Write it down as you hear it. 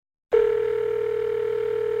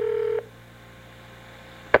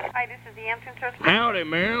Hi, this is the Hampton Trust. Howdy,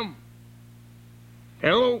 ma'am.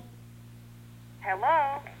 Hello?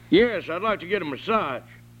 Hello? Yes, I'd like to get a massage.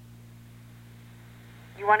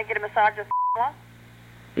 You want to get a massage of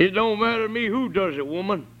It don't matter to me who does it,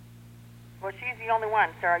 woman. Well, she's the only one,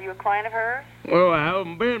 sir. Are you a client of hers? Well, I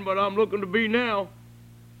haven't been, but I'm looking to be now.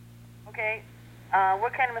 Okay.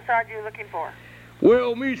 What kind of massage are you looking for?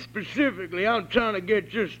 Well, me specifically, I'm trying to get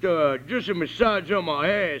just a massage on my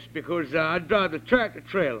ass because I drive the tractor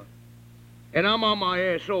trailer. And I'm on my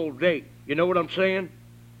ass all day. You know what I'm saying?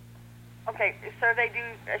 Okay, sir, they do,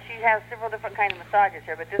 she has several different kinds of massages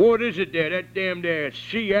here, but this... What is it there? That damn there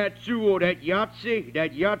shiatsu or that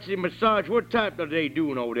Yahtzee massage? What type are they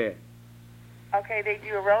doing over there? Okay, they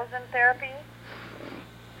do erosion therapy.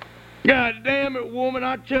 God damn it, woman,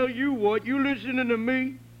 I tell you what, you listening to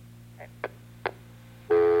me?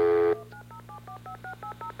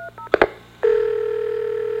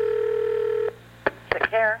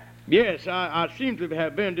 Care? Yes, I seem to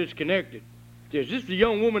have been disconnected. Is this the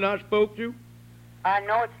young woman I spoke to?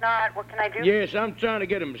 No, it's not. What can I do? Yes, I'm trying to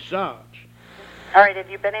get a massage. All right, have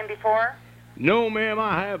you been in before? No, ma'am,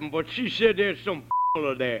 I haven't, but she said there's some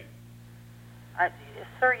there.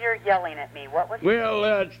 Sir, you're yelling at me. What was... Well,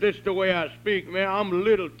 that's the way I speak, man. I'm a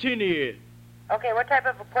little tin-eared. Okay, what type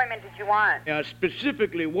of appointment did you want? I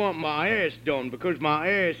specifically want my ass done because my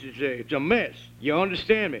ass is it's a mess. You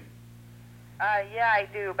understand me? Yeah, I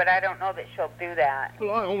do, but I don't know that she'll do that.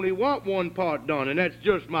 Well, I only want one part done, and that's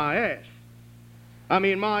just my ass. I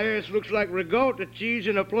mean, my ass looks like regatta cheese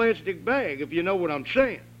in a plastic bag, if you know what I'm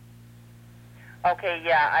saying. Okay,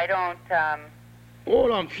 yeah, I don't,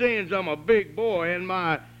 All I'm saying is I'm a big boy, and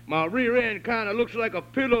my rear end kind of looks like a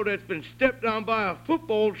pillow that's been stepped on by a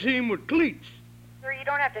football team with cleats. Sir, you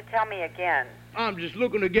don't have to tell me again. I'm just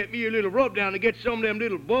looking to get me a little rub down to get some of them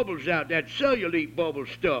little bubbles out, that cellulite bubble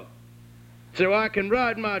stuff, so I can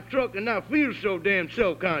ride my truck and not feel so damn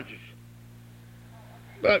self-conscious.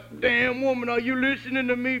 But, damn, woman, are you listening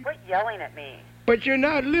to me? Quit yelling at me. But you're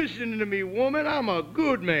not listening to me, woman. I'm a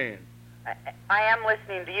good man. I am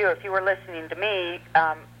listening to you. If you were listening to me,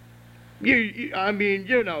 I mean,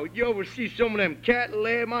 you know, you ever see some of them cattle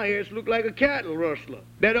there? My ass look like a cattle rustler.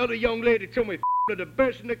 That other young lady told me are the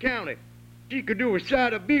best in the county. She could do a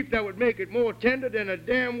side of beef that would make it more tender than a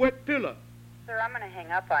damn wet pillow. Sir, I'm going to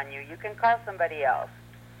hang up on you. You can call somebody else.